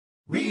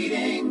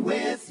Reading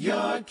with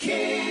your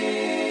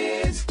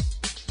kids.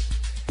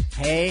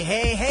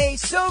 Hey,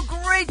 so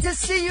great to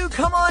see you.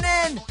 Come on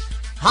in.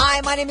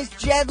 Hi, my name is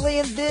Jedley,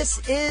 and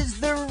this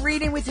is the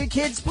Reading with Your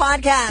Kids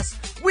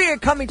podcast. We're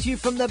coming to you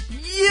from the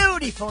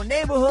beautiful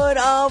neighborhood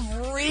of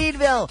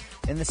Reedville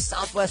in the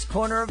southwest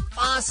corner of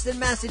Boston,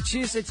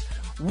 Massachusetts.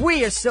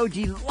 We are so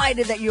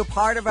delighted that you're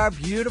part of our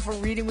beautiful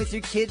Reading with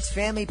Your Kids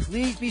family.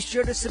 Please be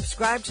sure to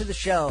subscribe to the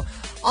show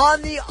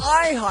on the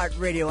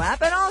iHeartRadio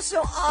app and also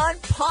on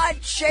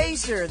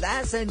Podchaser.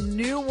 That's a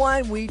new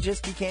one we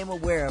just became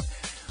aware of.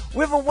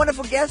 We have a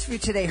wonderful guest for you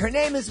today. Her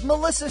name is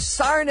Melissa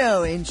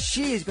Sarno, and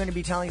she is going to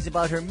be telling us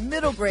about her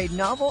middle grade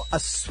novel, A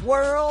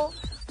Swirl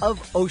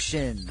of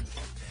Ocean.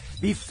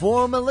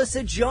 Before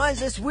Melissa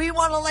joins us, we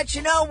want to let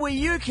you know where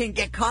you can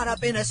get caught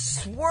up in a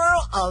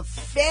swirl of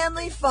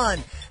family fun.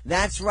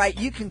 That's right,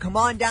 you can come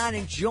on down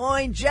and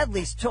join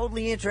Jedley's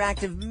Totally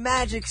Interactive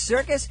Magic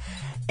Circus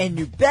in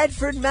New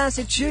Bedford,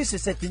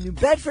 Massachusetts at the New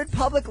Bedford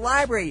Public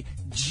Library.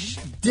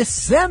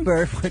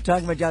 December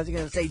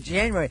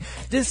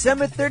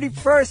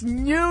 31st,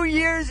 New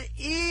Year's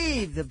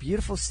Eve, the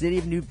beautiful city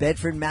of New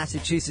Bedford,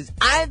 Massachusetts.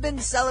 I've been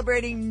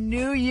celebrating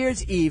New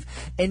Year's Eve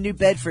in New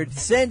Bedford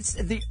since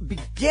the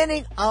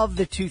beginning of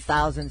the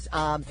 2000s.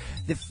 I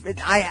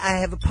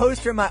have a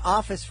poster in my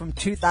office from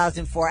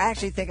 2004. I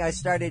actually think I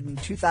started in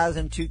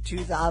 2002,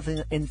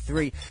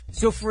 2003.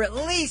 So for at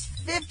least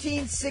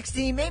 15,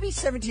 16, maybe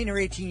 17 or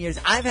 18 years,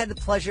 I've had the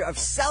pleasure of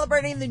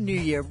celebrating the New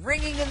Year,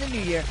 ringing in the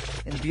New Year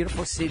in the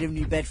beautiful city of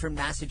New Bedford,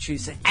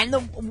 Massachusetts. And the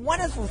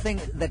wonderful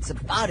thing that's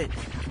about it,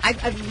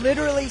 I've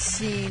literally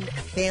seen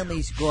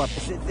families grow up.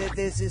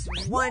 There's this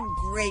one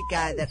great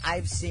guy that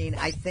I've seen,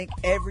 I think,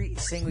 every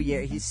single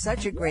year. He's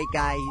such a great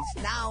guy. He's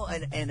now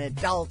an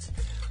adult,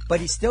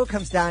 but he still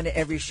comes down to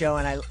every show,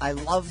 and I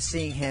love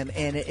seeing him,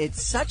 and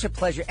it's such a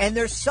pleasure. And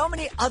there's so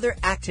many other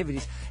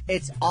activities.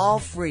 It's all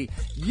free.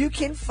 You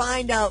can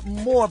find out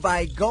more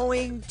by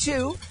going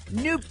to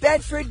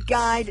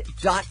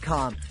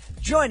newbedfordguide.com.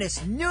 Join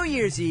us New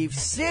Year's Eve,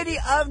 city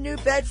of New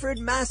Bedford,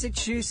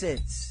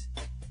 Massachusetts.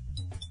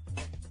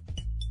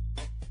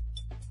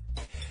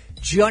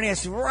 Joining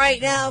us right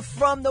now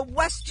from the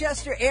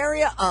Westchester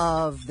area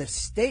of the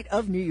state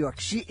of New York.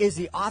 She is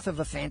the author of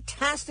a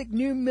fantastic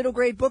new middle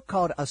grade book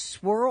called A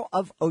Swirl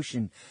of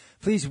Ocean.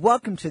 Please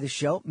welcome to the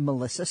show,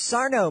 Melissa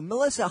Sarno.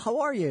 Melissa, how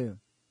are you?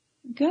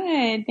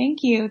 Good.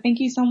 Thank you.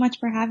 Thank you so much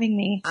for having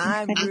me.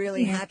 I'm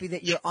really happy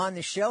that you're on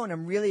the show, and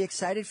I'm really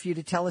excited for you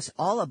to tell us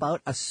all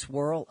about A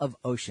Swirl of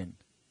Ocean.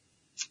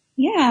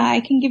 Yeah, I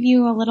can give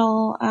you a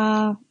little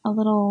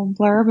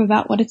blurb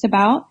about what it's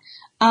about.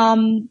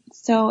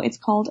 So it's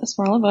called A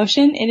Swirl of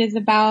Ocean. It is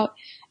about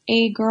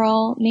a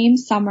girl named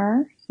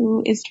Summer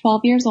who is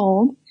 12 years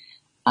old.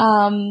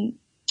 And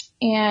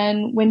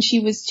when she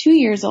was 2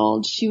 years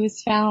old, she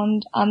was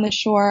found on the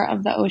shore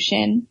of the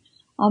ocean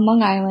on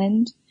Long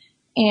Island.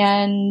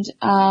 And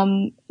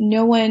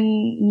no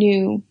one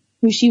knew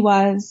who she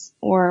was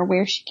or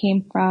where she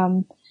came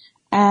from,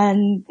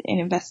 and an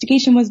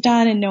investigation was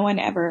done and no one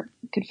ever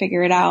could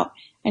figure it out.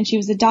 And she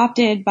was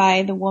adopted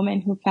by the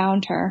woman who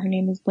found her. Her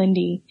name is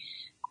Lindy.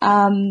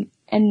 And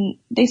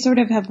they sort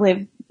of have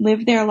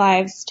lived their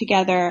lives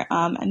together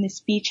in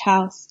this beach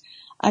house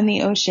on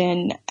the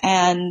ocean.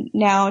 And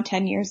now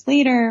 10 years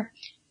later,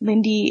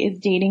 Lindy is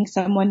dating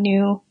someone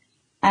new,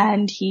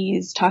 and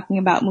he's talking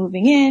about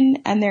moving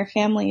in, and their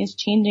family is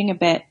changing a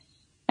bit.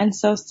 And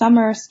so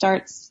Summer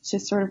starts to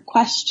sort of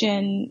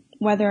question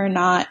whether or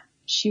not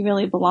she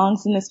really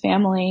belongs in this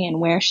family and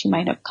where she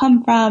might have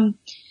come from.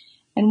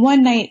 And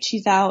one night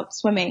she's out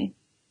swimming,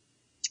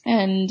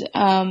 and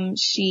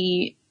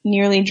she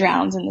nearly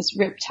drowns in this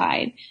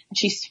riptide, and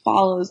she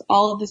swallows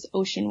all of this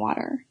ocean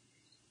water.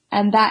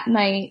 And that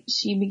night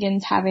she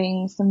begins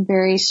having some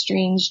very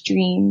strange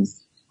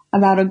dreams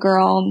about a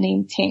girl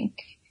named Tink.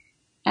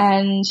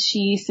 And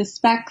she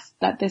suspects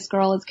that this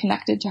girl is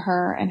connected to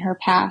her and her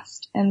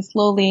past. And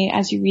slowly,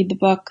 as you read the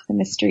book, the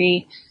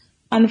mystery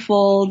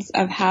unfolds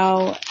of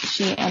how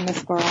she and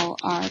this girl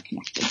are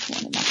connected to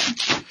one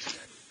another.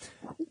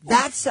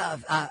 That's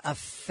a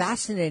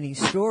fascinating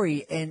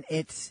story, and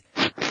it's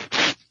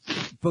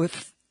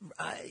both,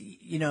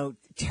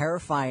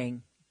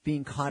 terrifying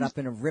being caught up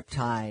in a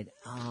riptide.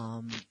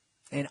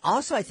 And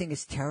also I think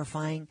it's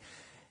terrifying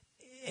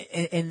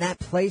in that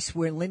place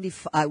where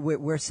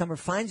where Summer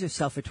finds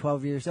herself at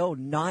 12 years old,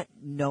 not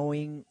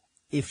knowing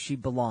if she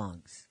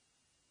belongs.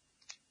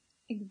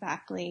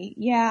 Exactly.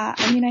 Yeah.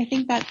 I mean, I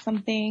think that's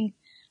something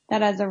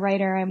that as a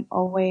writer I'm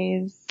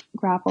always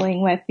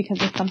grappling with,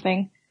 because it's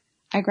something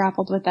I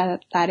grappled with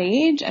at that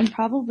age, and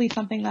probably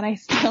something that I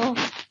still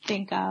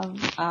think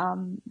of,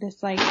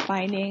 this like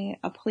finding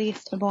a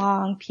place to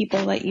belong,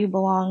 people that you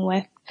belong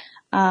with.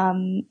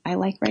 I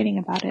like writing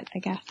about it, I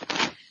guess.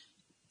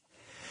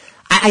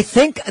 I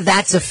think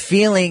that's a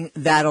feeling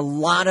that a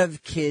lot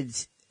of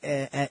kids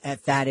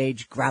at that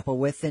age grapple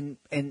with, and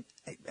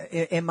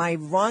am I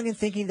wrong in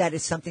thinking that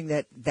is something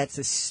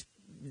that's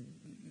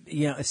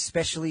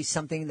especially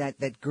something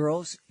that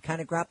girls kind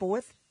of grapple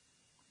with?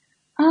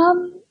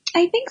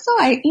 I think so.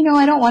 I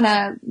don't want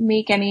to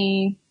make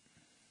any,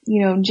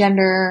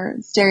 gender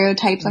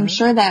stereotypes. I'm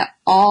sure that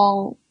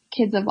all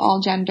kids of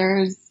all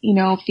genders,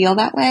 feel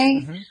that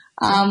way,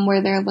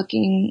 where they're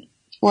looking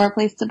for a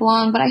place to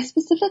belong. But I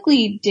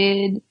specifically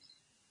did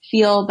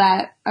feel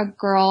that a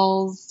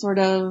girl's sort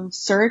of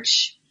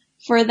search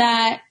for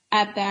that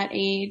at that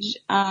age,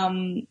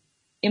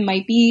 it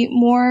might be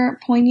more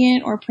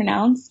poignant or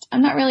pronounced.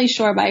 I'm not really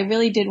sure, but I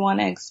really did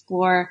want to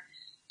explore,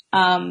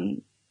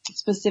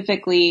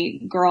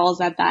 specifically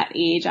girls at that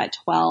age, at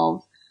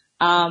 12,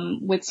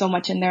 with so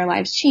much in their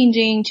lives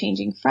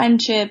changing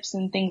friendships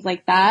and things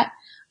like that.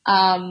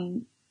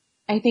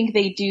 I think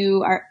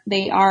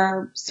they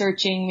are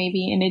searching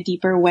maybe in a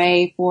deeper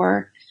way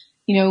for,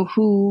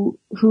 who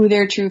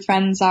their true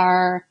friends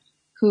are,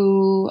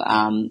 who,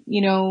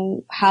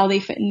 how they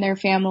fit in their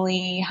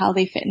family, how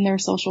they fit in their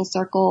social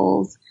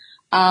circles.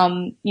 I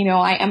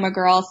am a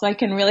girl, so I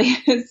can really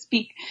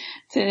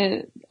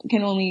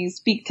can only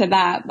speak to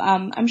that.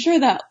 I'm sure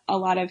that a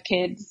lot of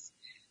kids,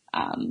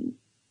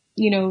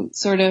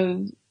 sort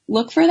of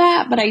look for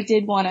that, but I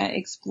did want to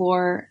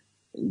explore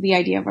the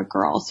idea of a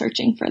girl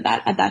searching for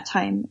that at that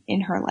time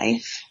in her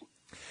life.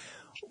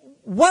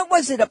 What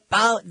was it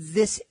about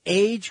this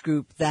age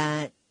group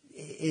that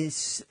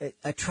is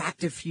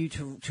attractive for you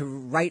to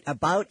write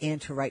about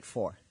and to write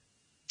for?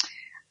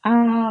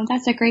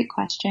 That's a great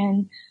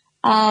question.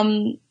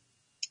 The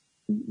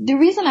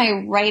reason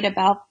I write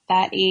about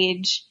that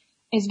age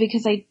is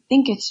because I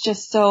think it's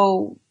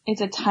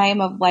a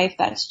time of life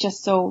that's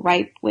just so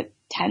ripe with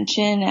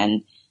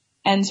tension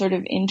and sort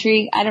of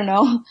intrigue. I don't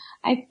know.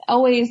 I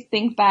always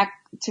think back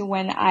to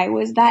when I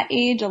was that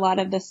age, a lot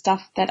of the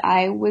stuff that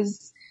I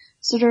was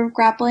sort of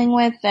grappling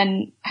with.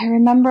 And I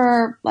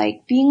remember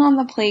being on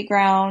the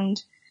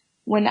playground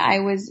when I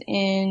was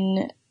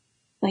in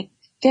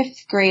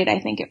 5th grade, I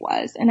think it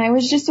was. And I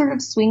was just sort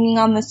of swinging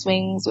on the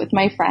swings with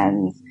my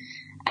friends.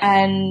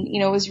 And,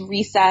 it was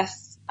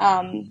recess,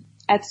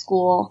 at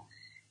school.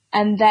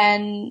 And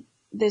then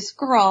this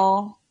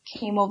girl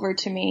came over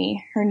to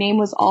me. Her name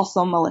was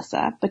also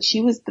Melissa, but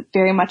she was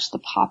very much the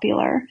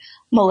popular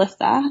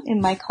Melissa in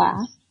my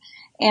class.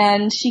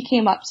 And she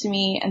came up to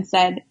me and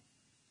said,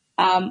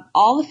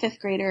 all the 5th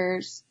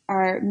graders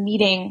are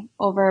meeting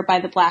over by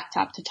the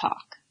blacktop to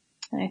talk.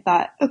 And I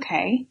thought,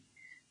 okay.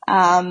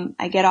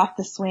 I get off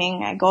the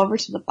swing, I go over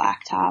to the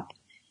blacktop,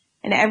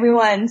 and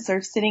everyone's sort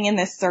of sitting in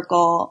this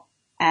circle,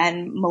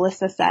 and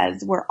Melissa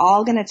says, we're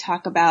all going to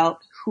talk about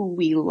who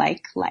we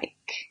like.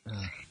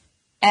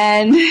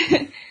 And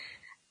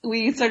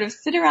we sort of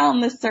sit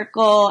around this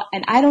circle,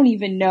 and I don't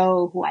even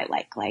know who I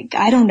like.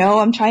 I don't know,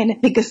 I'm trying to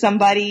think of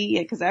somebody,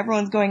 because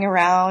everyone's going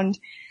around.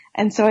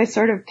 And so I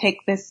sort of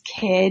pick this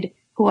kid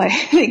who I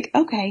think,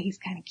 okay, he's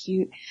kind of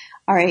cute.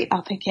 All right,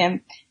 I'll pick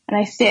him. And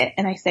I sit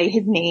and I say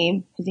his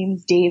name. His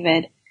name's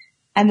David.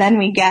 And then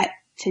we get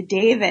to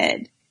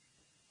David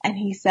and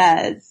he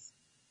says,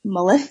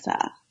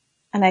 Melissa.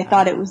 And I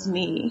thought it was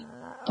me,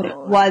 but it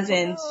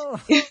wasn't.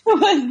 It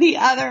was the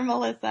other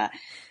Melissa.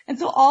 And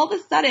so all of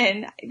a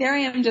sudden, there I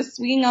am just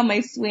swinging on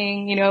my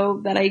swing,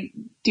 that I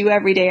do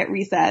every day at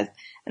recess.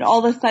 And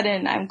all of a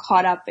sudden I'm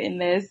caught up in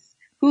this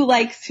who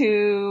likes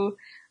who.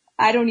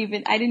 I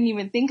didn't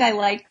even think I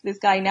liked this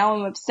guy. Now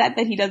I'm upset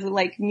that he doesn't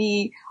like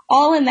me,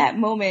 all in that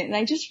moment. And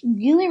I just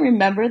really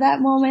remember that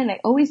moment.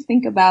 I always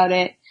think about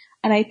it.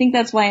 And I think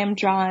that's why I'm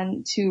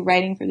drawn to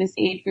writing for this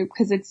age group,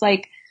 because it's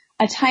like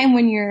a time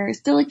when you're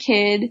still a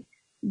kid,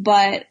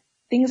 but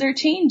things are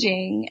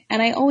changing.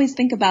 And I always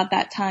think about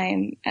that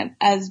time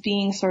as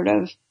being sort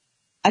of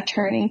a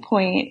turning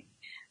point,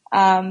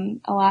 a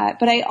lot.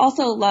 But I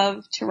also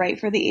love to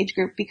write for the age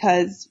group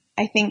because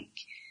I think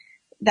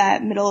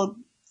that middle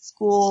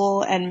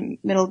school and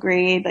middle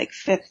grade,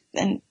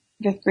 5th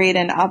grade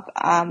and up,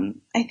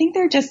 I think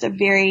they're just a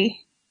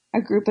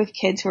group of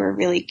kids who are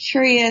really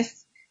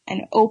curious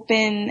and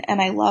open, and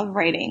I love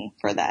writing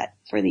for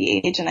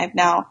the age. And I've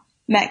now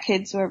met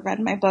kids who have read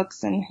my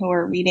books and who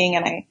are reading,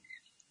 and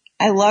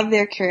I love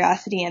their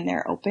curiosity and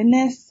their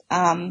openness,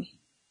 and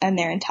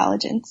their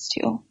intelligence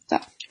too. So.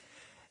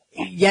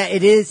 Yeah,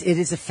 it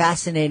is a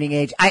fascinating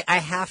age. I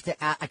have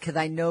to, because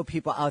I know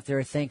people out there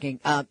are thinking,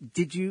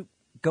 did you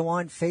go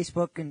on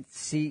Facebook and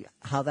see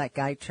how that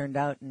guy turned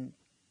out? And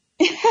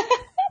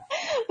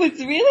what's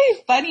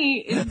really funny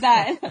is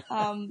that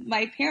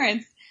my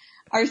parents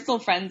are still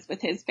friends with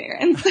his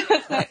parents.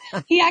 So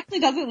he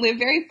actually doesn't live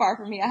very far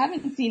from me. I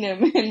haven't seen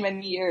him in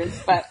many years,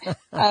 but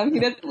he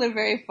doesn't live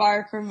very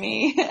far from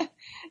me.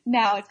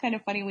 Now it's kind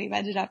of funny, we've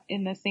ended up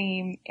in the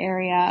same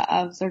area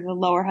of sort of the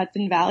lower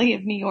Hudson Valley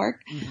of New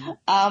York.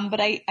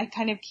 But I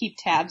kind of keep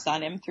tabs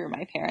on him through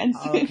my parents.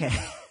 Okay.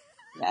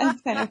 Yeah,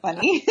 it's kind of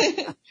funny.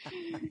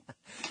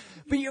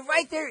 But you're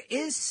right, there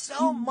is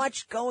so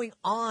much going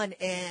on.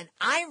 And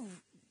I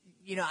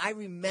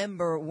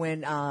remember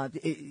when,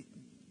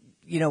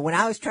 when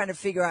I was trying to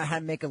figure out how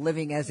to make a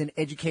living as an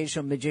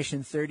educational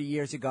magician 30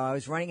 years ago, I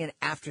was running an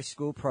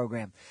after-school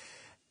program.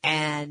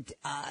 And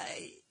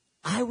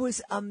I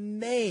was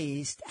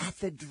amazed at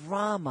the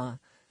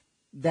drama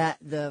that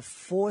the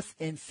 4th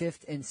and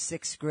 5th and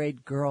 6th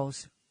grade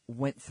girls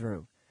went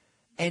through.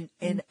 And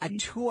in a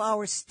 2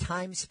 hours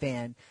time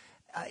span,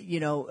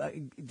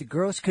 the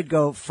girls could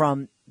go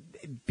from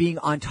being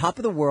on top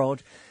of the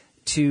world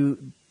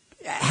to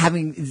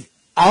having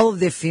all of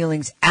their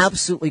feelings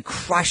absolutely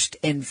crushed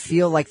and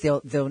feel like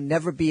they'll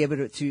never be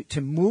able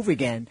to move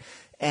again.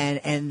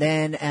 And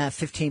then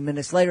 15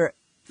 minutes later,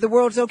 the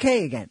world's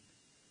okay again.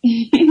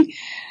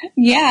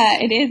 Yeah,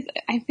 it is.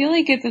 I feel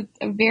like it's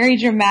a very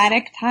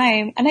dramatic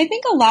time. And I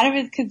think a lot of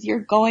it is because you're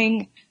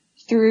going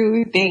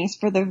through things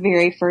for the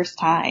very first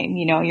time.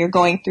 You're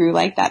going through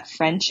like that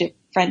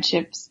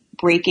friendships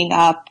breaking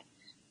up,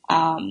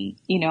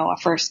 a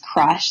first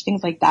crush,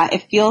 things like that.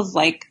 It feels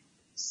like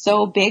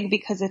so big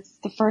because it's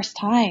the first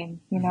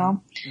time,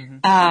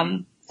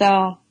 Mm-hmm.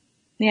 So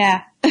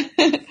yeah.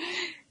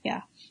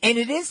 Yeah. And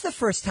it is the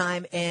first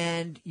time,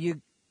 and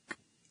you,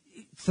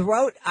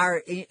 throughout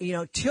our,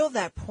 till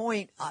that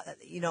point,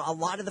 a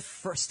lot of the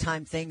first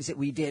time things that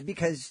we did,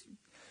 because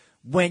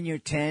when you're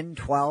 10,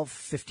 12,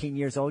 15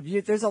 years old,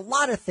 there's a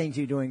lot of things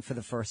you're doing for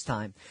the first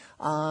time.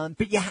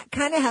 But you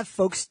kind of have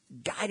folks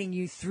guiding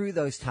you through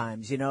those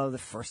times. The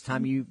first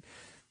time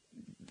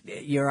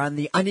you're on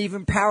the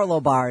uneven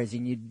parallel bars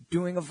and you're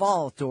doing a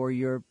vault, or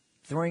you're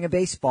throwing a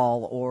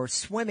baseball, or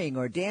swimming,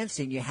 or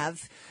dancing. You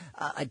have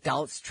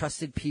adults,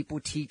 trusted people,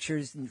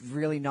 teachers, and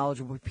really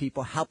knowledgeable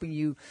people helping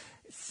you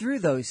through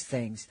those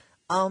things.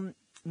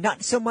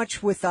 Not so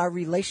much with our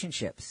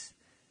relationships.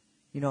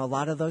 A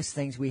lot of those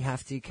things we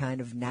have to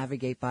kind of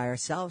navigate by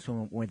ourselves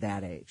when we're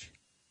that age.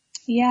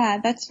 Yeah,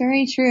 that's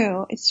very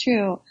true. It's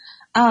true.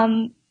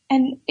 And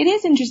it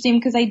is interesting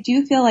because I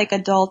do feel like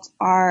adults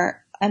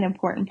are an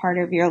important part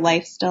of your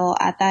life still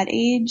at that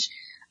age.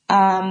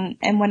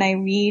 And when I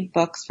read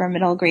books for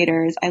middle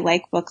graders, I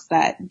like books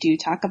that do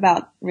talk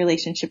about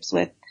relationships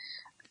with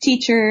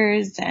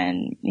teachers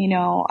and,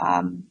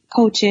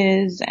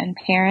 coaches and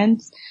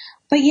parents.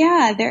 But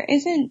yeah, there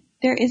isn't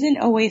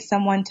always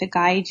someone to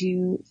guide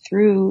you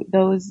through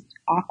those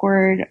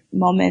awkward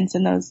moments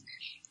and those,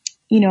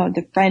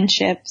 the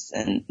friendships,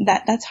 and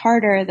that's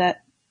harder,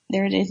 that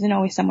there isn't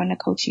always someone to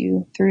coach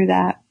you through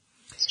that.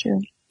 It's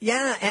true.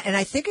 Yeah, and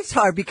I think it's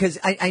hard because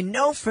I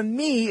know for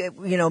me,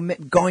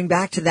 going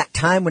back to that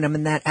time when I'm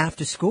in that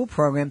after school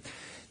program,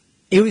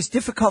 it was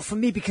difficult for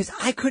me because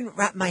I couldn't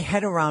wrap my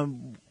head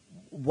around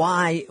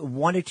why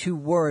one or two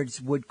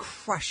words would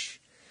crush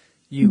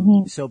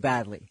you so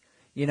badly.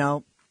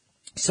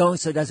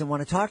 So-and-so doesn't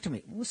want to talk to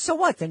me. Well, so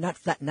what? They're not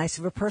that nice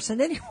of a person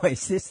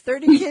anyways. There's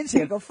 30 kids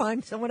here. Go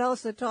find someone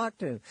else to talk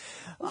to.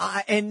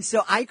 And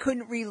so I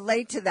couldn't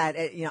relate to that.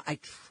 I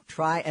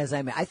try as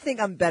I may. I think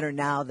I'm better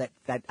now that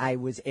I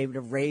was able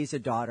to raise a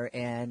daughter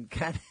and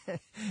kind of,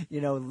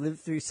 live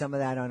through some of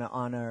that on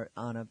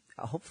a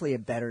hopefully a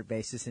better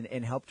basis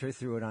and helped her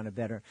through it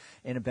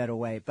in a better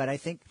way. But I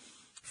think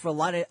for a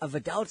lot of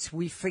adults,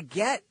 we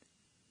forget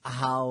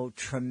how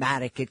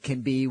traumatic it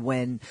can be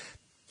when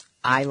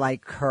I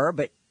like her,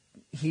 but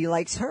he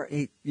likes her.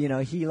 He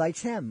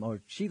likes him,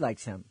 or she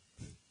likes him.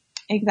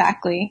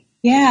 Exactly.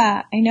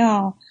 Yeah, I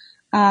know.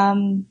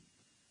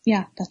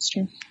 Yeah, that's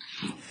true.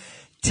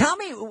 Tell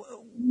me,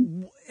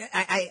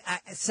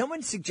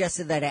 someone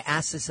suggested that I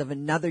ask this of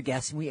another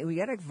guest, and we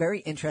got a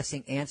very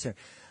interesting answer.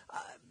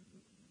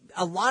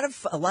 A lot of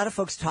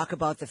folks talk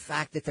about the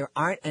fact that there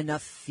aren't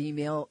enough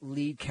female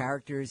lead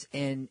characters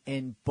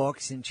in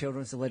books and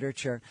children's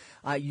literature.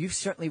 You've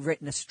certainly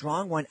written a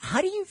strong one.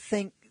 How do you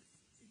think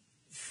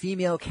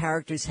female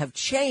characters have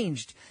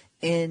changed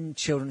in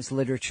children's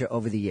literature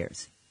over the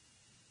years?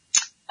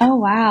 Oh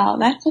wow,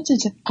 that's such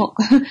a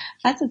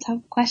that's a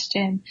tough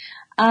question.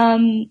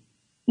 I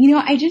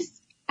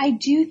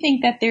do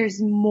think that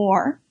there's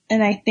more,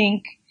 and I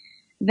think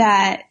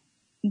that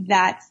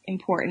that's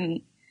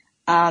important.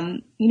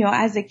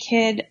 As a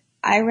kid,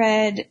 I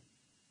read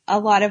a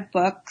lot of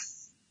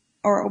books,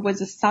 or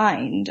was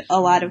assigned a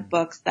lot of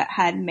books that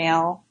had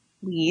male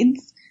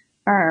leads,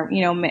 or,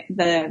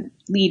 the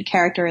lead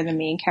character or the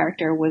main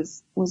character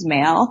was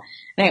male.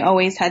 And I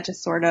always had to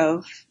sort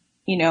of,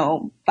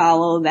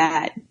 follow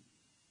that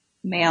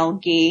male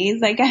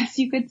gaze, I guess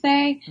you could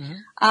say.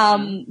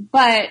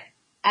 But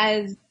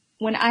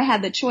when I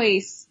had the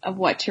choice of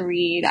what to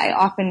read, I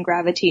often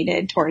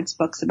gravitated towards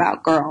books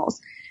about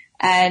girls.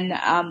 And,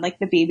 like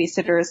The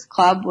Babysitter's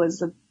Club was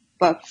the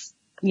books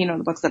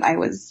that I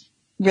was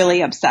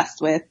really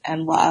obsessed with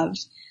and loved.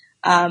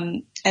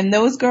 And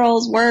those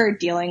girls were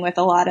dealing with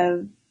a lot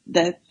of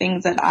the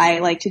things that I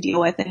like to deal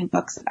with in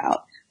books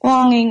about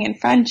belonging and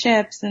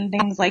friendships and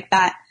things like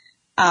that.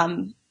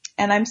 And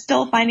I'm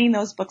still finding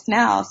those books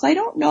now. So I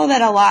don't know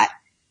that a lot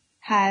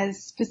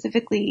has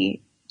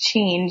specifically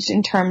changed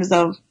in terms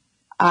of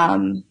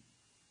kind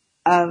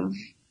of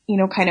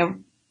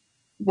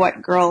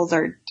what girls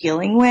are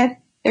dealing with.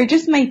 There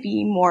just might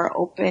be more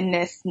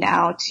openness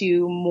now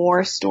to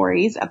more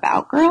stories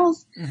about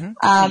girls. And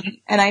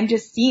I'm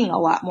just seeing a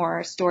lot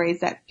more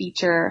stories that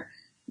feature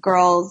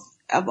girls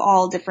of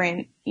all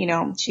different,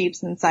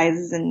 shapes and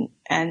sizes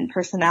and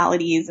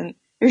personalities. And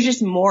there's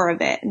just more of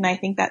it. And I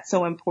think that's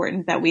so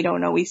important that we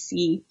don't always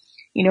see,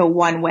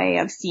 one way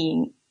of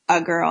seeing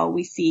a girl.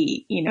 We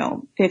see,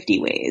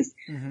 50 ways.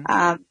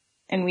 Mm-hmm.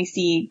 And we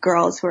see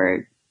girls who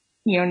are,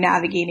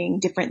 navigating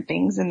different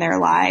things in their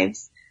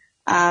lives.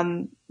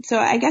 So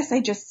I guess I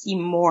just see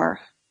more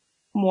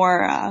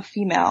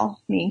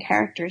female main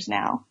characters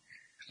now.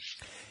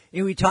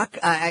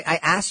 I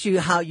asked you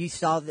how you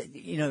saw the,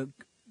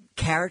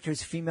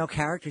 female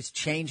characters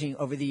changing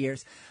over the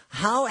years.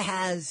 How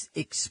has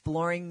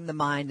exploring the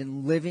mind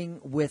and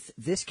living with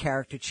this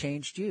character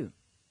changed you?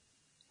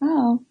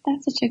 Oh,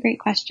 that's such a great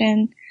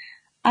question.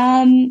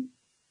 A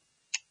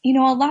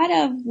lot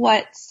of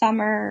what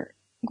Summer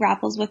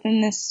grapples with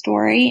in this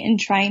story and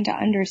trying to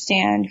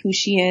understand who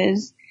she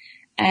is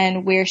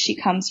and where she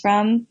comes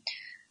from,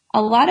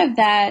 a lot of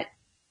that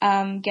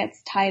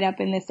gets tied up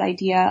in this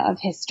idea of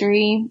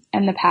history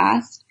and the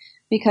past,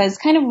 because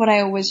kind of what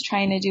I was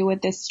trying to do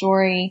with this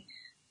story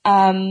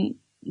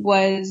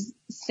was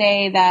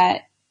say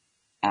that,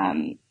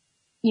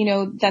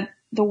 that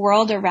the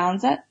world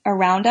around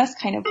us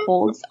kind of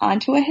holds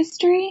onto a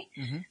history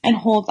mm-hmm. and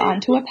holds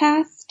onto a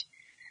past.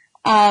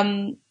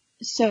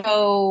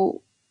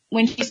 So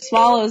when she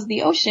swallows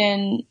the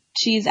ocean,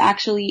 she's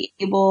actually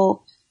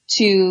able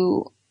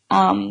to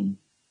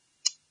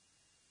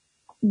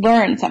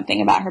learn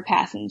something about her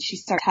past, and she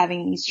starts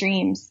having these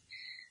dreams.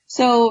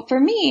 So for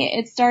me,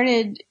 it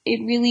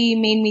really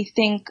made me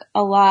think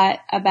a lot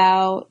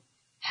about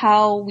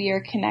how we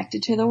are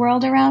connected to the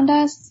world around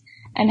us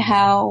and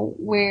how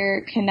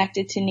we're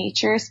connected to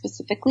nature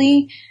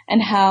specifically,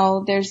 and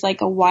how there's like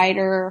a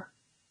wider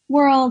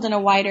world and a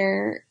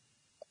wider,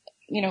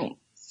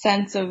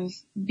 sense of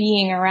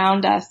being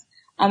around us,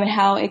 and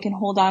how it can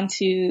hold on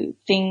to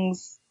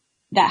things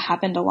that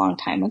happened a long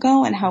time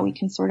ago and how we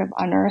can sort of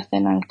unearth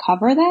and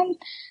uncover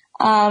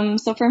them.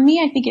 So for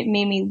me, I think it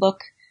made me look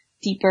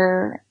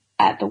deeper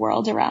at the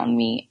world around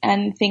me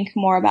and think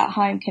more about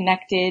how I'm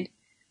connected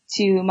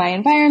to my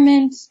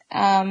environment,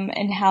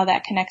 and how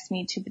that connects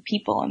me to the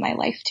people in my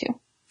life too.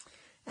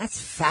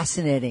 That's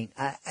fascinating.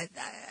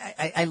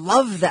 I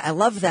love that. I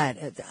love that.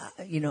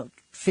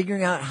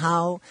 Figuring out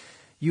how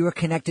you are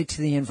connected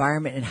to the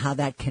environment and how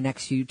that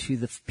connects you to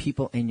the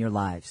people in your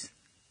lives.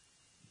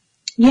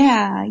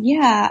 Yeah.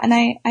 And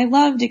I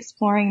loved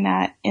exploring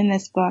that in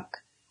this book.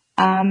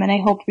 And I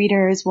hope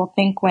readers will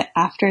think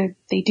after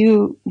they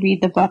do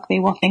read the book, they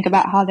will think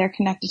about how they're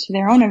connected to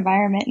their own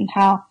environment and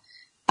how,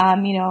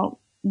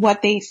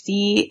 what they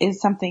see is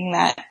something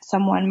that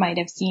someone might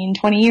have seen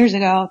 20 years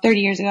ago,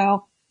 30 years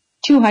ago,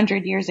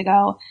 200 years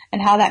ago,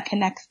 and how that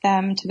connects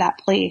them to that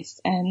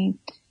place and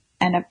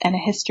a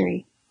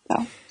history.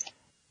 So.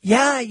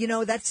 Yeah, I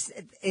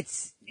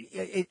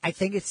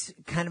think it's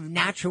kind of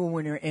natural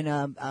when you're in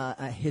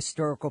a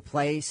historical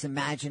place,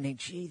 imagining,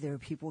 gee, there are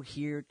people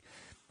here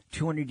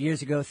 200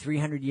 years ago,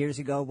 300 years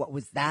ago. What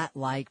was that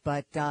like?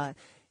 But,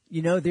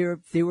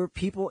 there were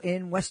people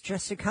in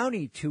Westchester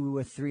County 200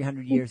 or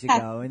 300 years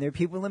ago, and there are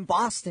people in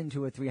Boston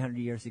 200 or 300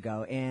 years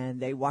ago, and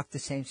they walked the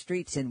same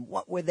streets. And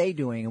what were they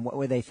doing and what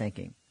were they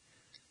thinking?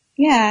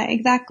 Yeah,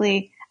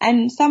 exactly.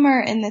 And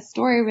Summer in this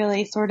story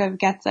really sort of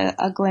gets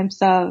a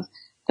glimpse of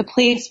the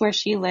place where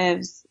she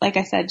lives. Like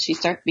I said, she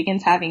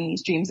begins having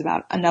these dreams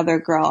about another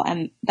girl,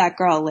 and that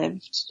girl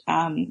lived,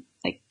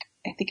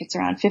 I think it's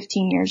around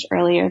 15 years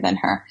earlier than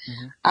her.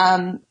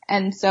 Mm-hmm.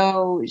 And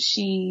so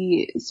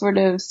she sort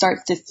of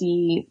starts to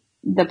see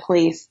the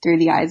place through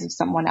the eyes of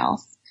someone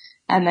else.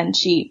 And then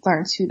she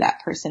learns who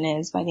that person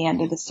is by the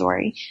end of the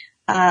story.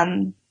 So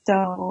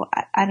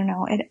I don't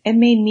know. It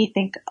made me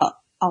think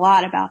a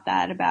lot about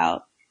that,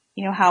 about,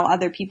 how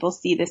other people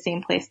see the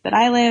same place that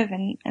I live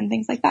and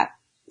things like that.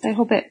 So I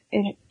hope it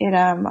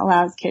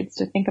allows kids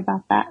to think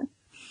about that.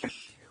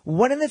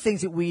 One of the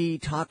things that we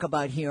talk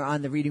about here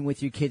on the Reading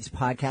with Your Kids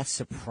podcast,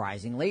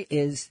 surprisingly,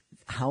 is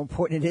how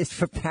important it is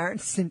for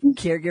parents and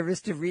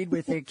caregivers to read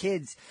with their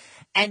kids,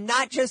 and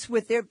not just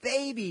with their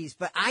babies.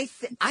 But I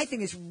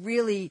think it's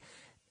really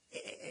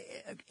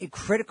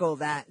critical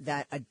that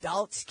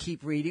adults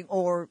keep reading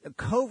or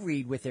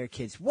co-read with their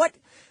kids. What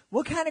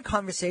kind of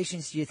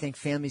conversations do you think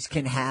families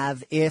can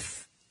have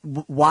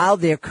while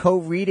they're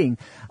co-reading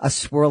A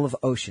Swirl of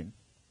Ocean?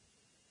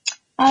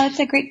 That's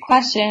a great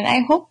question. I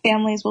hope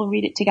families will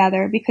read it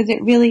together because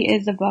it really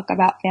is a book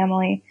about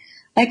family.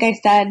 Like I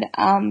said,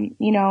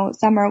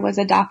 Summer was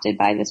adopted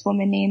by this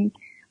woman named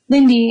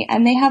Lindy,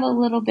 and they have a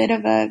little bit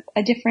of a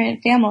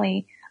different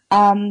family,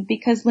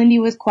 because Lindy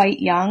was quite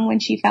young when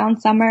she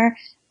found Summer.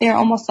 They're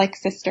almost like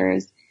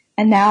sisters.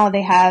 And now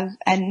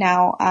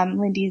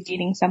Lindy's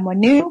dating someone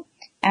new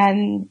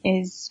and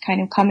is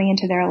kind of coming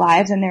into their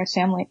lives, and their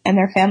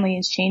family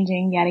is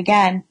changing yet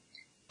again.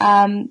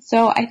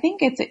 So I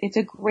think it's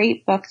a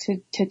great book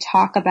to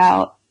talk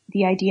about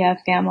the idea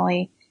of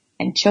family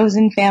and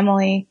chosen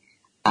family,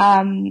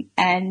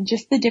 and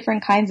just the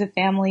different kinds of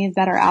families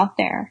that are out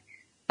there.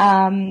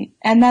 And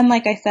then,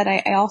 like I said,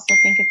 I also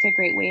think it's a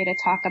great way to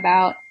talk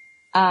about,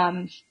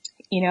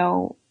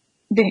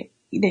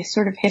 the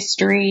sort of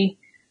history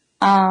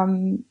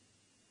in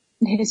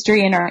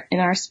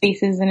our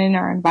spaces and in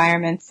our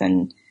environments,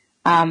 and,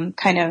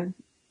 kind of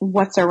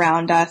what's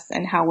around us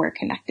and how we're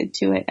connected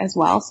to it as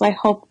well. So I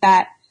hope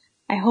that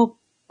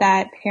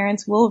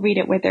parents will read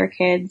it with their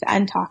kids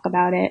and talk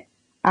about it.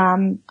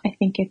 I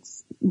think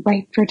it's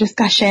ripe for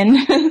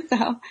discussion.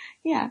 So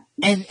yeah.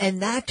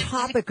 And that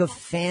topic of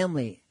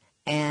family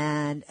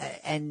and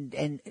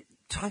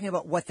talking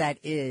about what that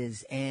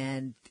is,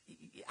 and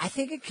I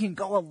think it can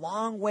go a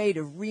long way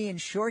to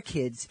reassure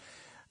kids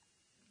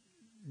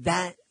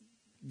that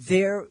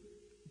they're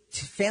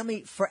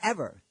family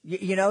forever.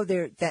 You know,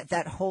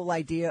 that whole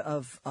idea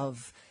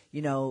of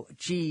you know,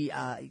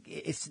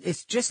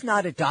 it's just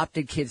not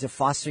adopted kids or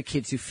foster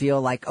kids who feel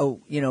like,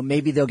 oh, you know,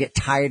 maybe they'll get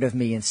tired of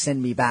me and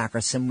send me back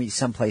or send me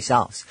someplace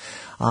else.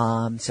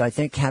 So I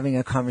think having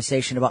a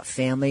conversation about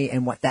family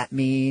and what that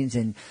means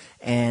and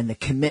the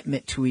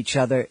commitment to each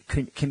other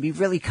can be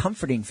really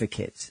comforting for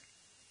kids.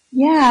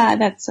 Yeah,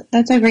 that's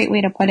a great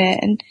way to put it,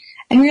 and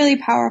really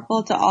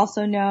powerful to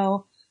also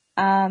know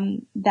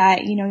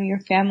that, you know,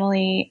 your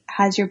family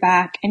has your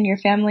back, and your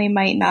family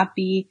might not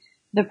be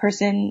the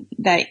person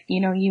that, you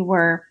know, you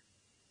were,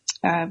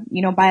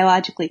 you know,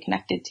 biologically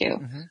connected to.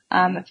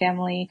 Mm-hmm. A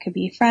family could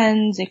be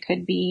friends. It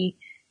could be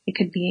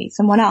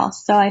someone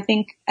else. So I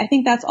think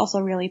that's also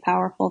really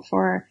powerful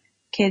for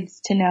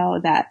kids to know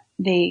that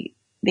they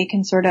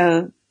can sort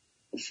of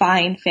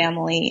find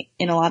family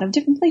in a lot of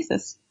different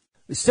places.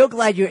 We're so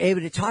glad you're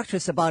able to talk to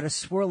us about A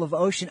Swirl of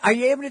Ocean. Are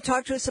you able to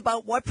talk to us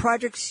about what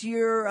projects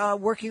you're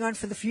working on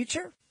for the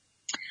future?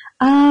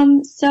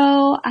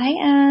 So I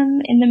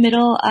am in the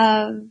middle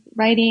of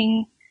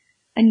writing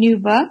a new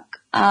book.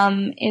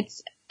 I'm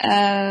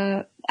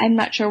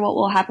not sure what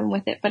will happen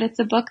with it, but it's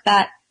a book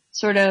that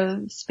sort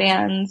of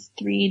spans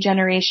 3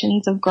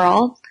 generations of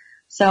girls.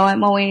 So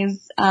I'm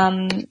always,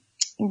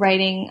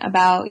 writing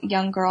about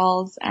young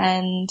girls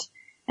and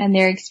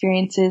their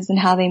experiences and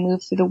how they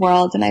move through the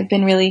world. And I've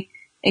been really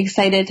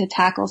excited to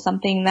tackle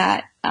something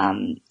that,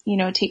 you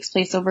know, takes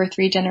place over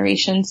 3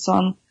 generations. So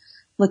I'm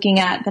looking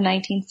at the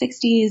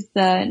 1960s,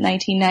 the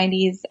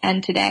 1990s,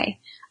 and today.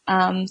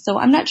 So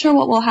I'm not sure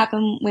what will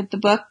happen with the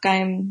book.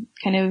 I'm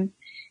kind of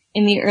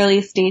in the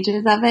early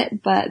stages of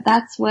it, but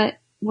that's what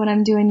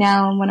I'm doing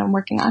now and what I'm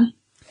working on.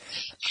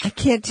 I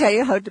can't tell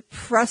you how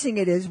depressing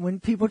it is when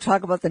people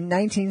talk about the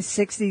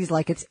 1960s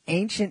like it's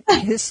ancient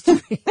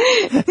history.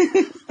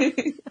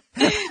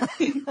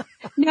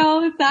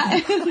 No,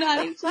 it's not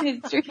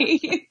ancient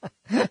history.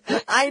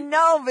 I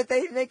know, but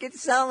they make it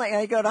sound like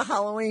I go to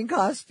Halloween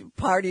costume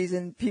parties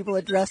and people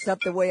are dressed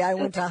up the way I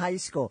went to high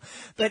school.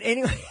 But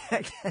anyway,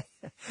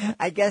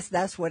 I guess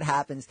that's what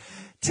happens.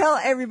 Tell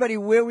everybody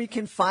where we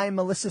can find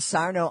Melissa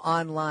Sarno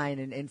online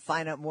and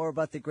find out more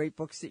about the great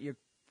books that you're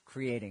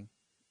creating.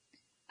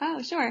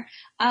 Oh, sure.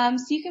 So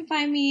you can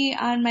find me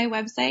on my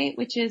website,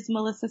 which is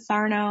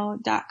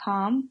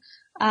melissasarno.com.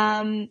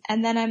 And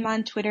then I'm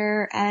on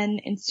Twitter and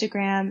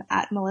Instagram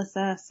at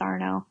Melissa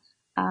Sarno.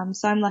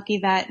 So I'm lucky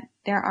that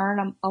there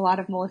aren't a lot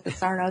of Melissa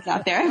Sarnos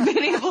out there. I've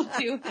been able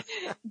to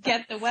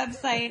get the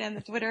website and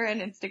the Twitter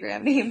and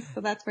Instagram names. So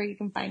that's where you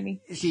can find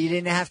me. So you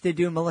didn't have to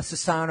do Melissa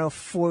Sarno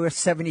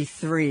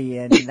 473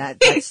 and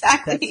that's,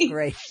 Exactly. That's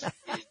great.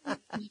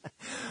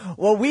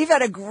 Well, we've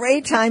had a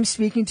great time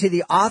speaking to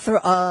the author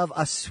of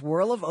A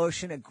Swirl of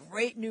Ocean, a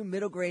great new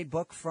middle grade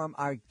book from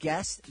our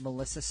guest,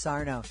 Melissa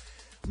Sarno.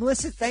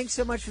 Melissa, thanks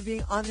so much for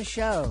being on the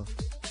show.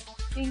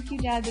 Thank you,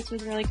 Dad. This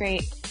was really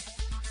great.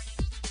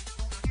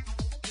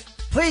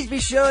 Please be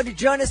sure to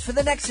join us for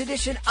the next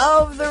edition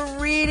of the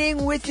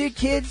Reading with Your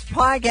Kids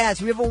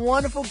podcast. We have a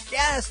wonderful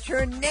guest.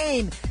 Her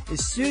name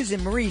is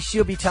Susan Marie.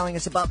 She'll be telling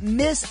us about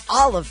Miss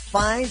Olive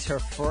Finds Her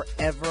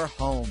Forever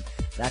Home.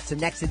 That's the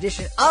next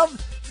edition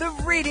of the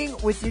Reading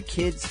with Your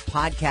Kids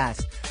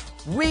podcast.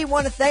 We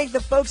want to thank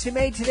the folks who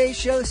made today's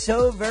show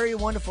so very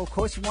wonderful. Of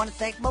course, we want to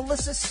thank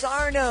Melissa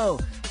Sarno.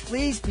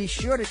 Please be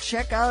sure to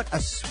check out A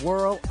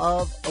Swirl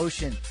of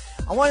Ocean.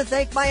 I want to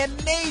thank my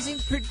amazing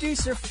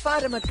producer,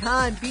 Fatima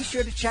Khan. Be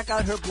sure to check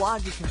out her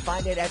blog. You can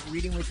find it at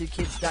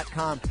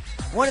readingwithyourkids.com.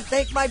 I want to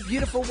thank my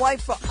beautiful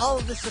wife for all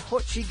of the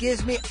support she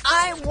gives me.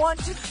 I want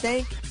to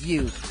thank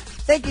you.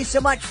 Thank you so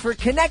much for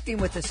connecting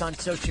with us on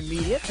social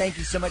media. Thank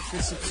you so much for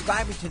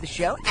subscribing to the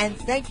show. And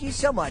thank you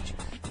so much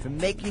for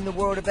making the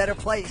world a better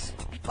place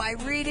by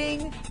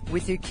reading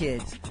with your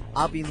kids.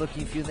 I'll be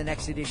looking for you in the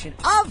next edition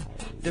of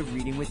the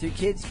Reading with Your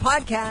Kids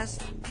podcast.